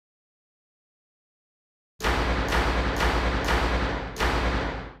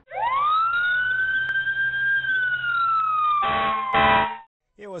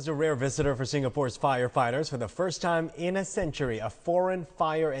Was a rare visitor for Singapore's firefighters. For the first time in a century, a foreign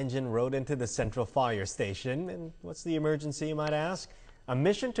fire engine rode into the central fire station. And what's the emergency, you might ask? A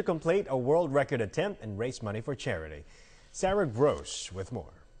mission to complete a world record attempt and raise money for charity. Sarah Gross with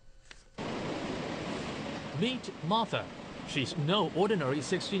more. Meet Martha. She's no ordinary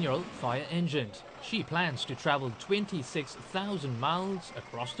 16-year-old fire engine. She plans to travel 26,000 miles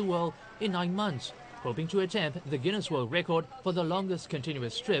across the world in 9 months, hoping to attempt the Guinness World Record for the longest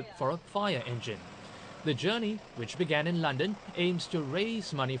continuous trip for a fire engine. The journey, which began in London, aims to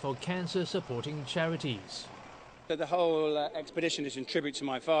raise money for cancer-supporting charities. The whole expedition is in tribute to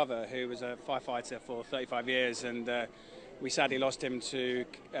my father, who was a firefighter for 35 years, and we sadly lost him to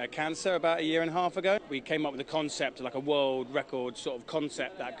cancer about a year and a half ago. We came up with a concept, like a world record sort of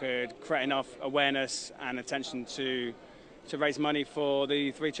concept that could create enough awareness and attention to raise money for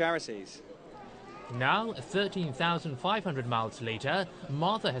the 3 charities. Now, 13,500 miles later,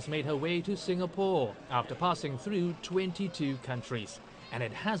 Martha has made her way to Singapore after passing through 22 countries. And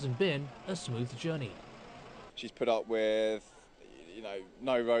it hasn't been a smooth journey. She's put up with,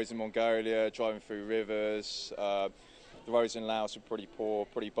 no roads in Mongolia, driving through rivers. The roads in Laos are pretty poor,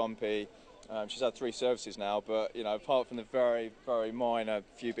 pretty bumpy. She's had 3 services now, but, apart from the very, very minor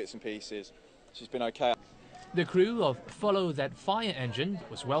few bits and pieces, she's been okay. The crew of FollowThatFireEngine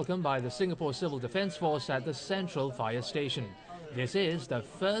was welcomed by the Singapore Civil Defence Force at the Central Fire Station. This is the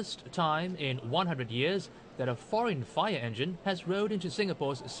first time in 100 years that a foreign fire engine has rode into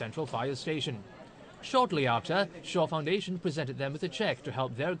Singapore's Central Fire Station. Shortly after, Shaw Foundation presented them with a cheque to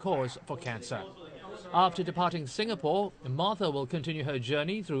help their cause for cancer. After departing Singapore, Martha will continue her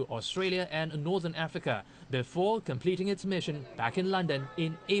journey through Australia and Northern Africa before completing its mission back in London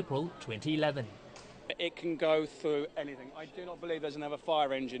in April 2011. It can go through anything. I do not believe there's another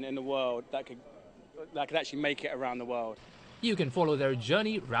fire engine in the world that could actually make it around the world. You can follow their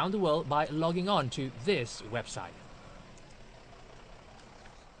journey around the world by logging on to this website.